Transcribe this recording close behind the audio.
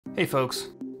Hey folks,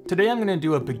 today I'm going to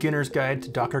do a beginner's guide to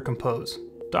Docker Compose.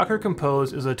 Docker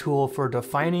Compose is a tool for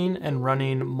defining and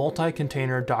running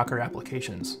multi-container Docker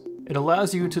applications. It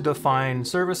allows you to define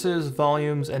services,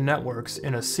 volumes, and networks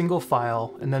in a single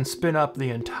file and then spin up the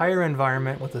entire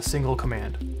environment with a single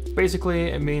command. Basically,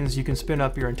 it means you can spin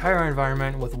up your entire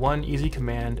environment with one easy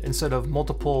command instead of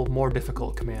multiple, more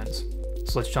difficult commands.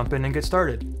 So let's jump in and get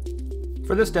started.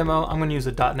 For this demo, I'm going to use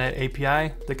a .NET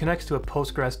API that connects to a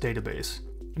Postgres database.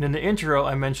 And in the intro,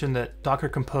 I mentioned that Docker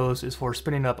Compose is for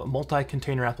spinning up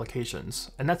multi-container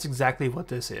applications, and that's exactly what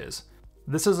this is.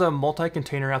 This is a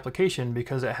multi-container application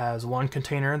because it has one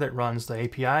container that runs the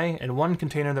API and one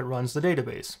container that runs the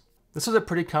database. This is a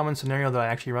pretty common scenario that I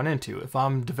actually run into. If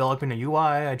I'm developing a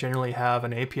UI, I generally have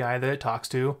an API that it talks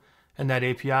to, and that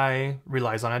API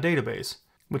relies on a database.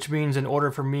 Which means in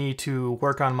order for me to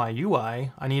work on my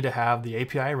UI, I need to have the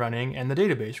API running and the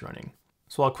database running.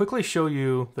 So I'll quickly show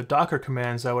you the Docker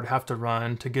commands I would have to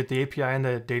run to get the API and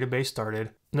the database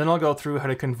started, and then I'll go through how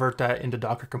to convert that into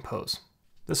Docker Compose.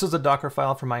 This is a Docker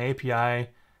file for my API.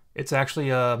 It's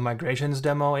actually a migrations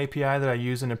demo API that I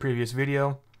used in a previous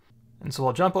video. And so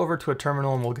I'll jump over to a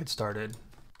terminal and we'll get started.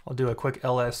 I'll do a quick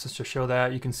ls just to show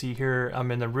that. You can see here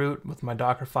I'm in the root with my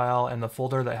Docker file and the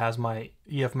folder that has my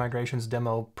EF migrations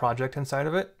demo project inside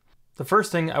of it. The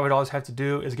first thing I would always have to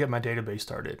do is get my database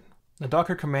started. The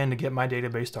Docker command to get my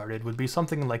database started would be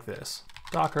something like this.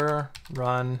 Docker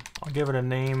run, I'll give it a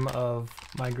name of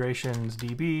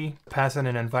migrationsdb, pass in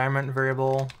an environment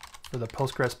variable for the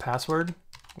Postgres password,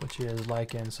 which is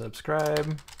like and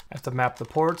subscribe. I have to map the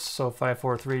ports, so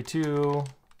 5432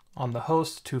 on the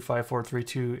host,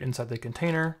 25432 inside the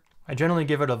container. I generally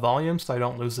give it a volume so I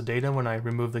don't lose the data when I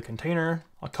remove the container.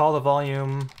 I'll call the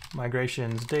volume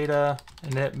migrations data,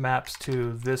 and it maps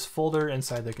to this folder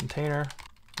inside the container.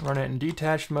 Run it in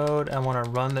detached mode. I want to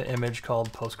run the image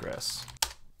called Postgres.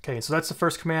 Okay, so that's the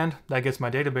first command. That gets my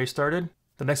database started.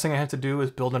 The next thing I have to do is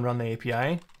build and run the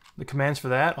API. The commands for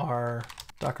that are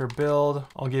docker build.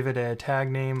 I'll give it a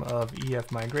tag name of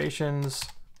EF migrations,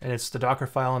 and it's the Docker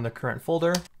file in the current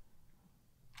folder.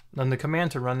 Then the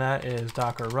command to run that is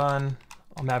docker run.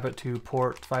 I'll map it to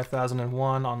port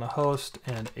 5001 on the host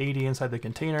and 80 inside the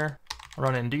container. I'll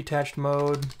run it in detached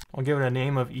mode. I'll give it a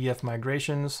name of EF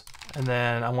migrations, and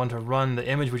then I want to run the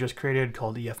image we just created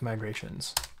called EF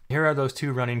migrations. Here are those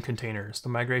two running containers, the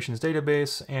migrations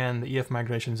database and the EF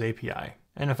migrations API.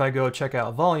 And if I go check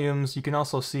out volumes, you can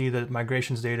also see that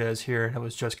migrations data is here and it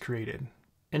was just created.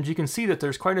 And you can see that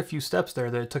there's quite a few steps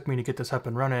there that it took me to get this up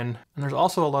and running, and there's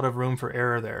also a lot of room for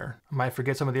error there. I might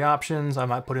forget some of the options, I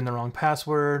might put in the wrong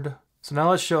password. So now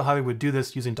let's show how we would do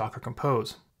this using Docker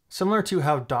Compose. Similar to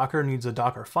how Docker needs a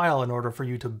Docker file in order for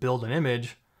you to build an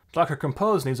image, Docker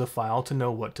Compose needs a file to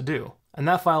know what to do. And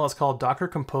that file is called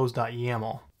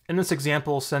docker-compose.yml. In this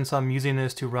example, since I'm using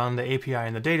this to run the API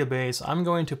in the database, I'm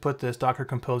going to put this Docker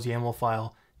Compose YAML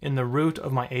file in the root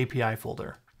of my API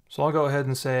folder. So I'll go ahead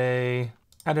and say,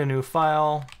 add a new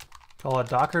file, call it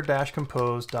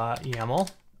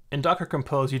docker-compose.yml. In Docker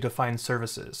Compose, you define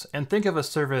services, and think of a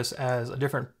service as a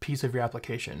different piece of your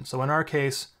application. So in our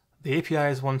case, the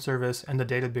API is one service and the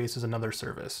database is another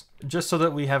service. Just so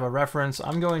that we have a reference,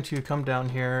 I'm going to come down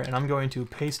here and I'm going to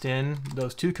paste in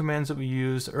those two commands that we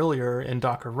used earlier in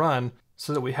Docker run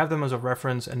so that we have them as a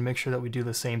reference and make sure that we do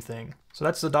the same thing. So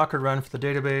that's the Docker run for the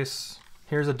database.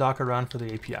 Here's a Docker run for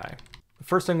the API. The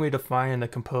first thing we define in the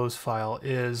compose file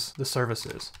is the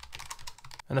services.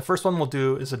 And the first one we'll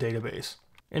do is the database.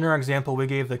 In our example, we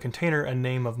gave the container a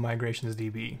name of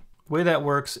migrationsdb. The way that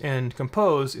works in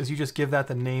Compose is you just give that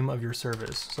the name of your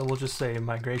service. So we'll just say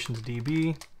migrationsdb,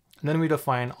 and then we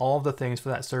define all of the things for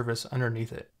that service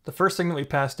underneath it. The first thing that we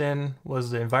passed in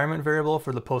was the environment variable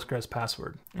for the Postgres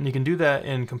password. And you can do that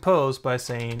in Compose by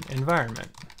saying environment.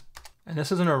 And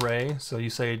this is an array, so you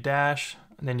say dash,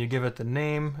 and then you give it the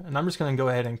name, and I'm just going to go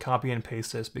ahead and copy and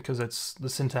paste this because the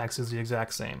syntax is the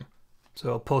exact same.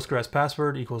 So Postgres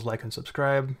password equals like and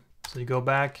subscribe. So you go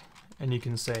back, and you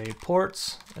can say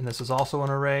ports, and this is also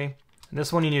an array. And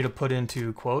this one you need to put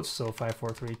into quotes, so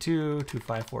 5432 to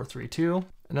 5432.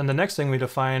 And then the next thing we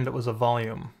defined was a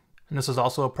volume. And this is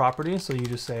also a property, so you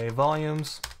just say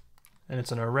volumes, and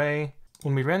it's an array.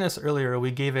 When we ran this earlier, we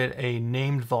gave it a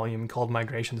named volume called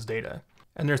migrations data.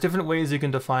 And there's different ways you can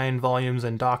define volumes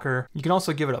in Docker. You can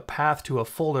also give it a path to a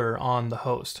folder on the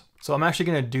host. So I'm actually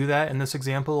going to do that in this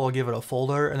example. I'll give it a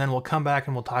folder, and then we'll come back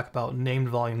and we'll talk about named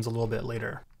volumes a little bit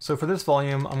later. So for this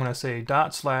volume, I'm going to say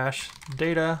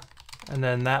 /data, and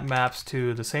then that maps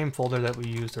to the same folder that we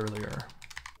used earlier.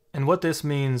 And what this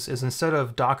means is instead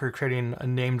of Docker creating a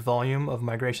named volume of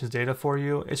migrations data for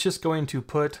you, it's just going to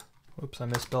put, oops, I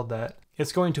misspelled that.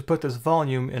 it's going to put this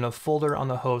volume in a folder on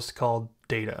the host called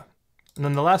data. And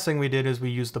then the last thing we did is we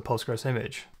used the Postgres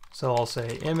image. So I'll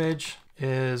say image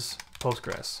is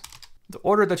Postgres. The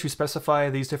order that you specify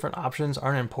these different options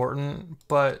aren't important,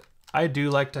 but I do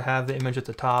like to have the image at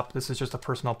the top. This is just a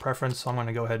personal preference, so I'm going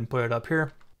to go ahead and put it up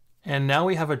here. And now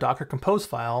we have a Docker Compose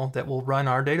file that will run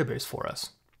our database for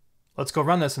us. Let's go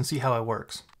run this and see how it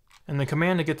works. And the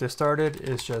command to get this started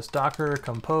is just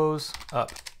docker-compose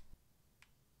up.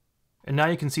 And now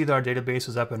you can see that our database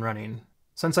is up and running.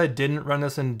 Since I didn't run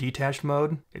this in detached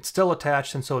mode, it's still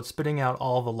attached, and so it's spitting out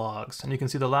all the logs. And you can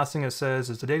see the last thing it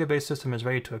says is the database system is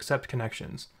ready to accept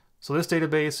connections. So this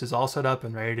database is all set up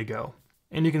and ready to go.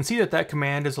 And you can see that that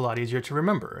command is a lot easier to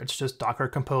remember. It's just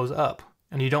docker-compose up.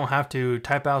 And you don't have to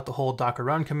type out the whole docker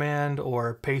run command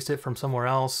or paste it from somewhere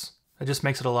else. It just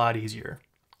makes it a lot easier.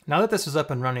 Now that this is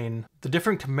up and running, the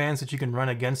different commands that you can run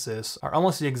against this are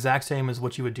almost the exact same as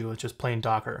what you would do with just plain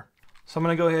Docker. So I'm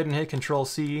going to go ahead and hit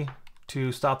Control-C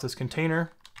to stop this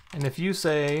container. And if you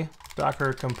say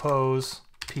docker-compose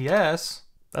ps,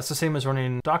 that's the same as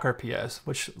running docker ps,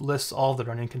 which lists all of the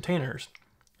running containers.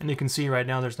 And you can see right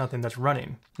now there's nothing that's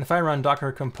running. And if I run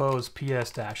docker-compose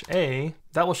ps-a,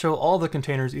 that will show all the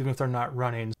containers even if they're not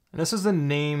running. And this is the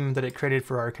name that it created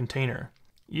for our container.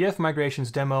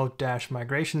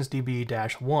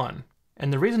 efmigrationsdemo-migrationsdb-1.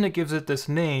 And the reason it gives it this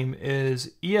name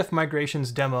is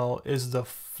efmigrationsdemo is the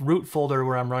root folder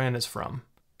where I'm running this from.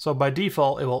 So by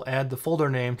default, it will add the folder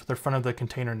name to the front of the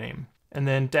container name. And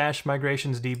then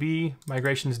 -migrationsdb,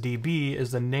 migrationsdb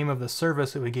is the name of the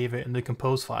service that we gave it in the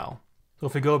compose file. So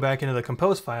if we go back into the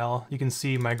compose file, you can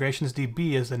see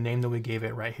migrationsdb is the name that we gave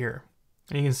it right here.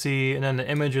 And you can see, and then the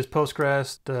image is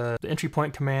Postgres, the entry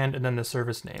point command, and then the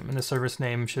service name. And the service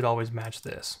name should always match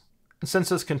this. And since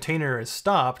this container is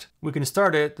stopped, we can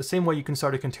start it the same way you can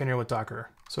start a container with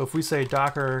Docker. So if we say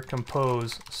docker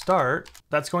compose start,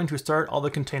 that's going to start all the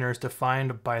containers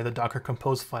defined by the docker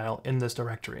compose file in this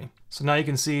directory. So now you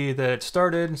can see that it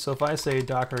started. So if I say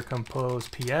docker compose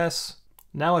ps,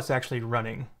 now it's actually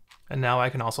running. And now I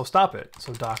can also stop it.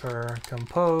 So docker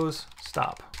compose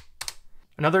stop.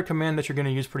 Another command that you're going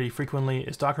to use pretty frequently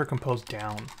is docker compose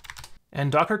down. And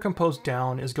docker compose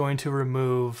down is going to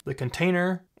remove the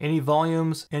container, any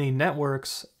volumes, any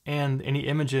networks, and any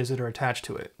images that are attached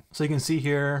to it. So you can see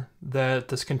here that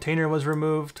this container was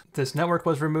removed, this network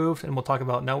was removed, and we'll talk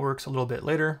about networks a little bit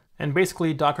later. And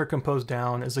basically docker compose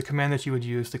down is the command that you would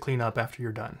use to clean up after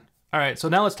you're done. All right, so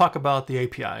now let's talk about the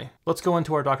API. Let's go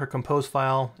into our Docker Compose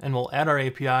file and we'll add our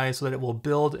API so that it will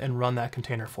build and run that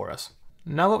container for us.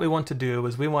 Now what we want to do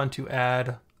is we want to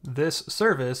add this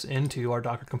service into our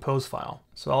Docker Compose file.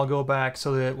 So I'll go back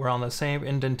so that we're on the same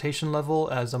indentation level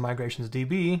as the migrations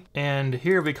DB. And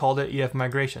here we called it EF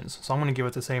migrations. So I'm going to give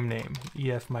it the same name,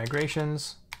 EF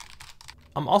migrations.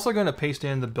 I'm also going to paste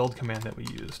in the build command that we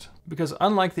used, because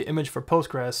unlike the image for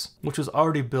Postgres, which was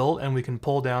already built and we can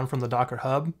pull down from the Docker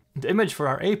Hub, the image for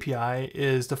our API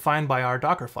is defined by our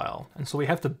Docker file, and so we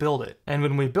have to build it. And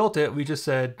when we built it, we just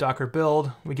said docker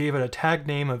build, we gave it a tag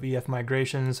name of EF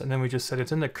migrations, and then we just said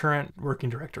it's in the current working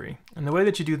directory. And the way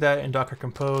that you do that in Docker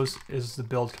Compose is the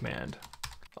build command.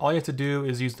 All you have to do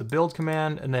is use the build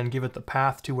command and then give it the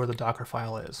path to where the Docker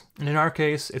file is. And in our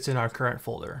case, it's in our current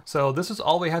folder. So this is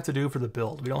all we have to do for the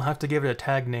build. We don't have to give it a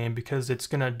tag name because it's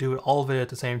going to do all of it at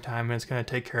the same time and it's going to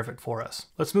take care of it for us.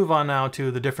 Let's move on now to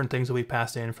the different things that we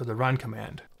passed in for the run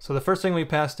command. So the first thing we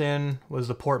passed in was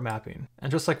the port mapping.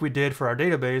 And just like we did for our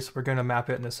database, we're going to map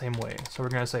it in the same way. So we're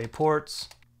going to say ports.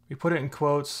 We put it in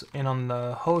quotes, and on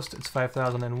the host, it's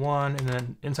 5001, and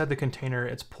then inside the container,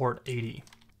 it's port 80.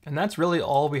 And that's really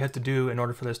all we had to do in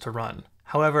order for this to run.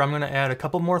 However, I'm going to add a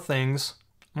couple more things.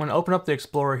 I'm going to open up the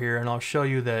Explorer here and I'll show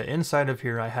you that inside of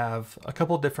here I have a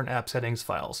couple different app settings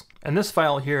files. And this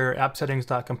file here,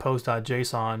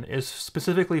 appsettings.compose.json, is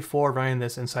specifically for running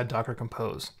this inside Docker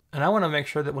Compose. And I want to make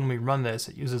sure that when we run this,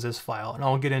 it uses this file, and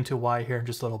I'll get into why here in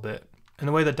just a little bit. And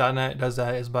the way that .NET does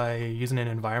that is by using an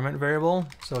environment variable.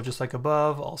 So just like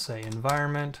above, I'll say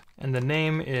environment, and the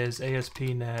name is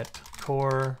ASP.NET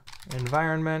Core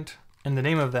environment, and the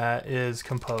name of that is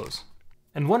compose.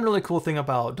 And one really cool thing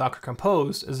about Docker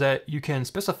Compose is that you can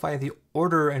specify the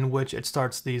order in which it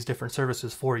starts these different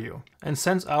services for you. And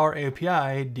since our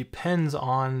API depends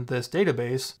on this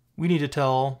database, we need to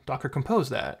tell Docker Compose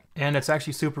that. And it's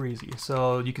actually super easy.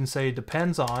 So you can say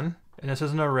depends on, and this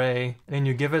is an array, and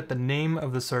you give it the name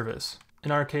of the service.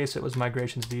 In our case, it was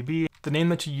migrationsdb. The name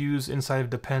that you use inside of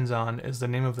depends on is the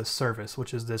name of the service,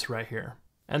 which is this right here.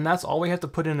 And that's all we have to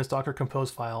put in this Docker Compose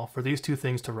file for these two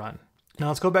things to run. Now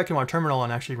let's go back to our terminal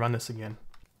and actually run this again.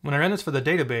 When I ran this for the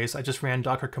database, I just ran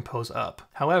docker-compose up.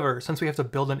 However, since we have to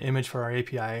build an image for our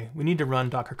API, we need to run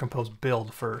docker-compose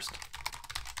build first.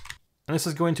 And this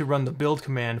is going to run the build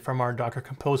command from our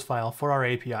docker-compose file for our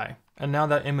API. And now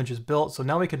that image is built, so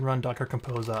now we can run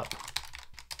docker-compose up.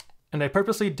 And I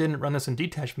purposely didn't run this in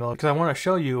detached mode because I want to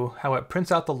show you how it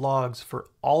prints out the logs for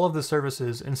all of the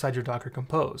services inside your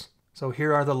docker-compose. So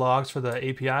here are the logs for the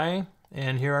API,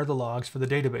 and here are the logs for the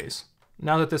database.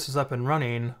 Now that this is up and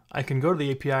running, I can go to the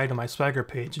API to my Swagger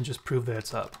page and just prove that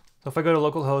it's up. So if I go to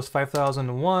localhost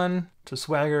 5001 to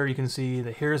Swagger, you can see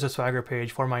that here's a Swagger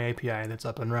page for my API that's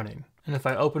up and running. And if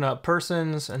I open up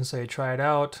persons and say try it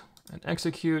out and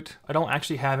execute, I don't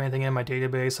actually have anything in my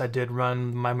database. I did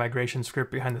run my migration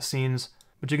script behind the scenes,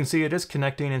 but you can see it is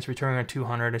connecting and it's returning a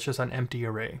 200. It's just an empty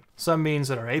array. So that means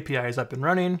that our API is up and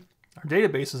running, our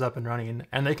database is up and running,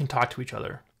 and they can talk to each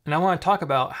other. And I want to talk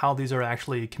about how these are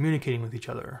actually communicating with each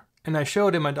other. And I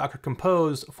showed in my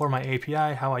docker-compose for my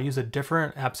API how I use a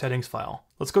different app settings file.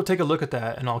 Let's go take a look at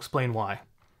that and I'll explain why.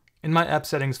 In my app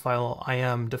settings file, I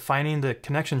am defining the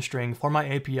connection string for my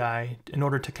API in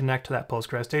order to connect to that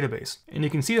Postgres database. And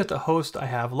you can see that the host I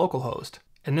have localhost.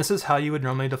 And this is how you would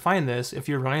normally define this if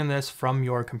you're running this from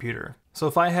your computer. So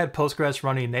if I had Postgres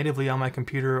running natively on my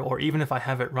computer, or even if I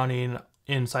have it running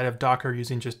inside of Docker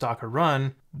using just docker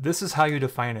run, this is how you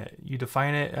define it. You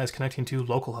define it as connecting to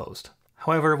localhost.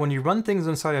 However, when you run things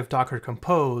inside of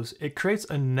docker-compose, it creates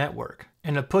a network,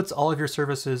 and it puts all of your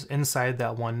services inside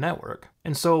that one network.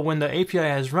 And so when the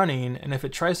API is running, and if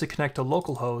it tries to connect to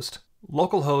localhost,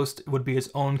 localhost would be its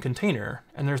own container,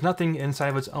 and there's nothing inside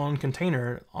of its own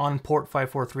container on port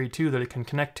 5432 that it can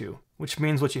connect to, which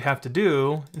means what you have to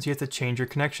do is you have to change your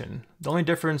connection. The only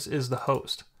difference is the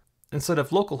host. Instead of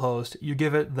localhost, you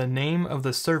give it the name of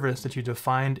the service that you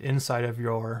defined inside of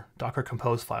your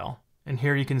docker-compose file. And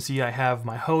here you can see I have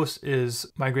my host is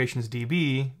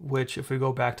migrationsdb, which if we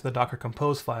go back to the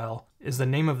docker-compose file, is the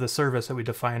name of the service that we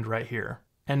defined right here.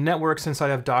 And networks inside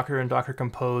of Docker and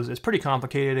docker-compose is pretty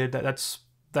complicated.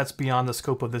 That's beyond the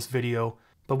scope of this video.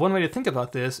 But one way to think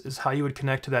about this is how you would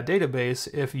connect to that database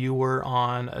if you were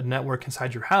on a network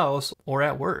inside your house or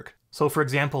at work. So for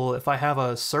example, if I have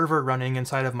a server running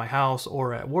inside of my house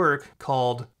or at work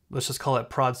called, let's just call it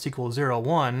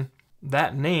prodsql01,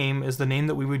 that name is the name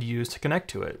that we would use to connect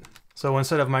to it. So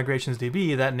instead of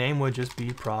migrationsdb, that name would just be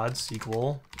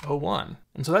prodsql01.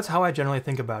 And so that's how I generally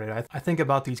think about it. I think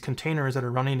about these containers that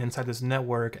are running inside this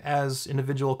network as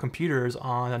individual computers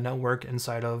on a network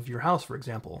inside of your house, for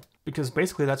example, because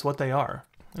basically that's what they are.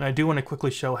 And I do want to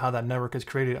quickly show how that network is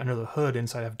created under the hood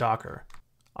inside of Docker.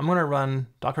 I'm going to run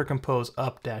docker-compose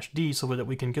up-d so that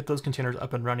we can get those containers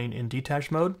up and running in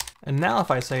detached mode. And now if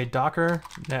I say docker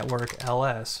network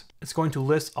ls, it's going to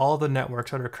list all of the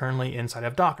networks that are currently inside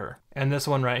of Docker. And this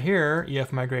one right here,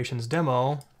 EF Migrations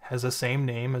Demo, has the same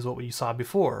name as what we saw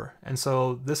before. And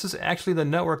so this is actually the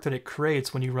network that it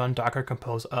creates when you run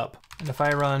docker-compose up. And if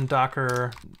I run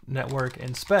docker network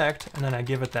inspect, and then I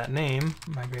give it that name,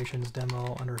 migrations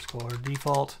demo _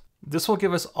 default, this will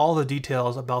give us all the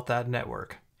details about that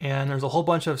network. And there's a whole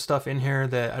bunch of stuff in here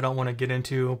that I don't want to get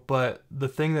into, but the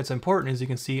thing that's important is you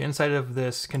can see inside of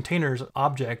this containers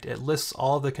object, it lists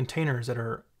all the containers that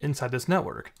are inside this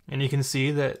network. And you can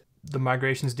see that the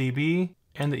migrations DB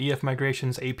and the EF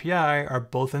migrations API are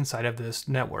both inside of this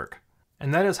network.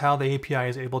 And that is how the API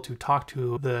is able to talk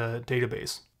to the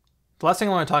database. The last thing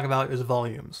I want to talk about is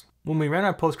volumes. When we ran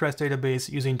our Postgres database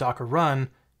using docker run,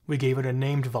 we gave it a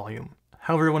named volume.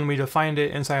 However, when we defined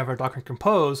it inside of our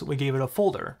docker-compose, we gave it a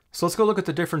folder. So let's go look at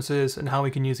the differences and how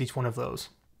we can use each one of those.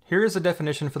 Here is the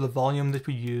definition for the volume that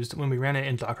we used when we ran it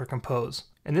in docker-compose.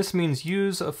 And this means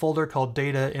use a folder called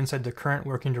data inside the current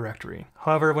working directory.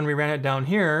 However, when we ran it down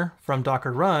here from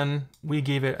docker run, we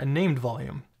gave it a named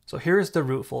volume. So here is the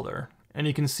root folder. And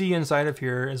you can see inside of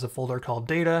here is a folder called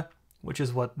data, which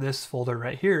is what this folder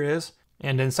right here is.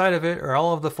 And inside of it are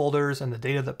all of the folders and the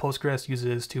data that Postgres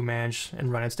uses to manage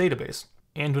and run its database.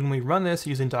 And when we run this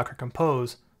using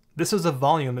docker-compose, this is a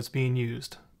volume that's being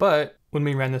used. But when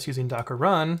we ran this using docker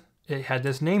run, it had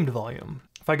this named volume.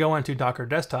 If I go onto Docker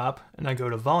desktop and I go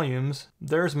to volumes,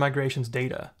 there's migrations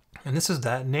data. And this is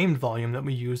that named volume that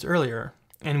we used earlier.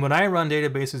 And when I run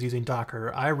databases using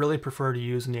Docker, I really prefer to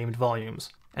use named volumes.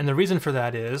 And the reason for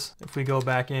that is, if we go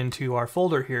back into our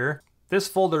folder here, this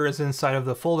folder is inside of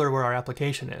the folder where our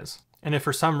application is. And if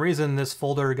for some reason this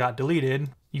folder got deleted,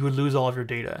 you would lose all of your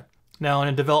data. Now in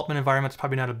a development environment, it's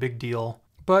probably not a big deal,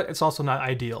 but it's also not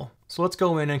ideal. So let's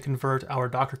go in and convert our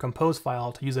Docker Compose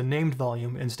file to use a named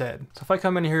volume instead. So if I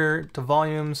come in here to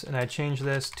volumes and I change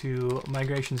this to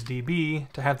migrationsdb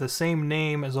to have the same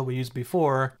name as what we used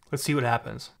before, let's see what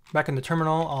happens. Back in the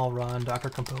terminal, I'll run docker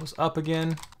compose up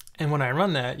again. And when I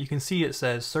run that, you can see it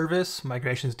says service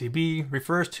migrationsdb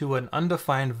refers to an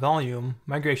undefined volume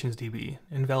migrationsdb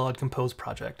invalid compose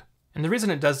project. And the reason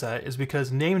it does that is because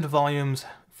named volumes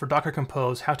for Docker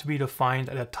Compose have to be defined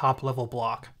at a top level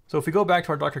block. So if we go back to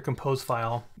our Docker Compose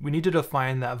file, we need to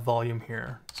define that volume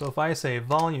here. So if I say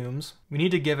volumes, we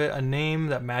need to give it a name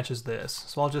that matches this.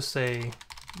 So I'll just say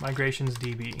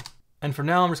migrationsdb. And for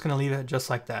now, I'm just going to leave it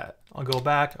just like that. I'll go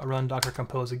back, I'll run Docker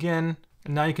Compose again,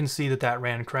 and now you can see that that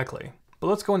ran correctly. But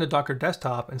let's go into Docker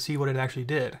Desktop and see what it actually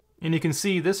did. And you can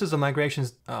see this is a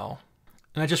migrations, and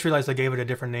I just realized I gave it a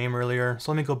different name earlier.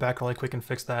 So let me go back really quick and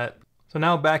fix that. So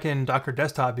now back in Docker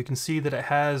Desktop, you can see that it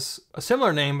has a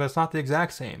similar name, but it's not the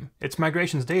exact same. It's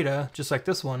migrations data, just like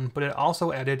this one, but it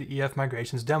also added EF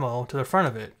migrations demo to the front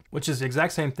of it, which is the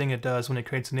exact same thing it does when it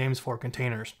creates names for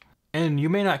containers. And you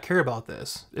may not care about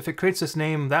this. If it creates this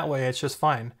name that way, it's just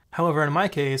fine. However, in my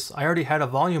case, I already had a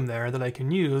volume there that I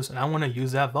can use, and I want to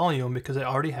use that volume because it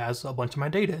already has a bunch of my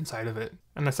data inside of it.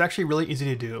 And that's actually really easy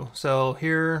to do. So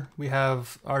here we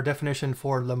have our definition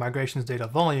for the migrations data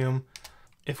volume.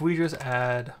 If we just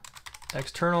add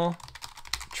external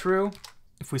true,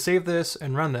 if we save this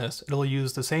and run this, it'll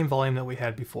use the same volume that we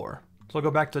had before. So I'll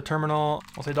go back to the terminal,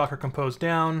 I'll say docker compose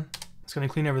down, it's going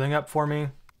to clean everything up for me.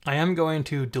 I am going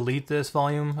to delete this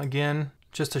volume again,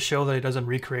 just to show that it doesn't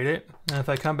recreate it. And if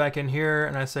I come back in here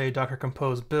and I say docker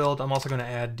compose build, I'm also going to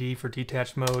add D for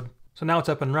detached mode. So now it's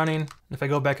up and running. If I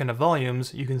go back into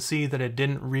volumes, you can see that it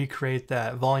didn't recreate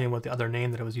that volume with the other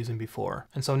name that it was using before.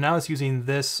 And so now it's using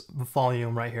this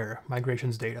volume right here,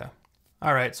 migrations data.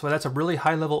 All right, so that's a really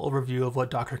high level overview of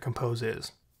what Docker Compose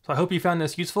is. So I hope you found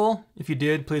this useful. If you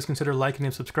did, please consider liking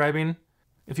and subscribing.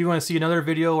 If you want to see another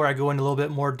video where I go into a little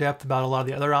bit more depth about a lot of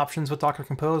the other options with Docker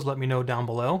Compose, let me know down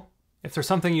below. If there's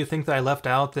something you think that I left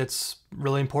out that's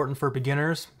really important for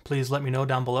beginners, please let me know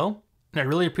down below. And I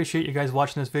really appreciate you guys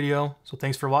watching this video, so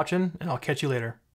thanks for watching, and I'll catch you later.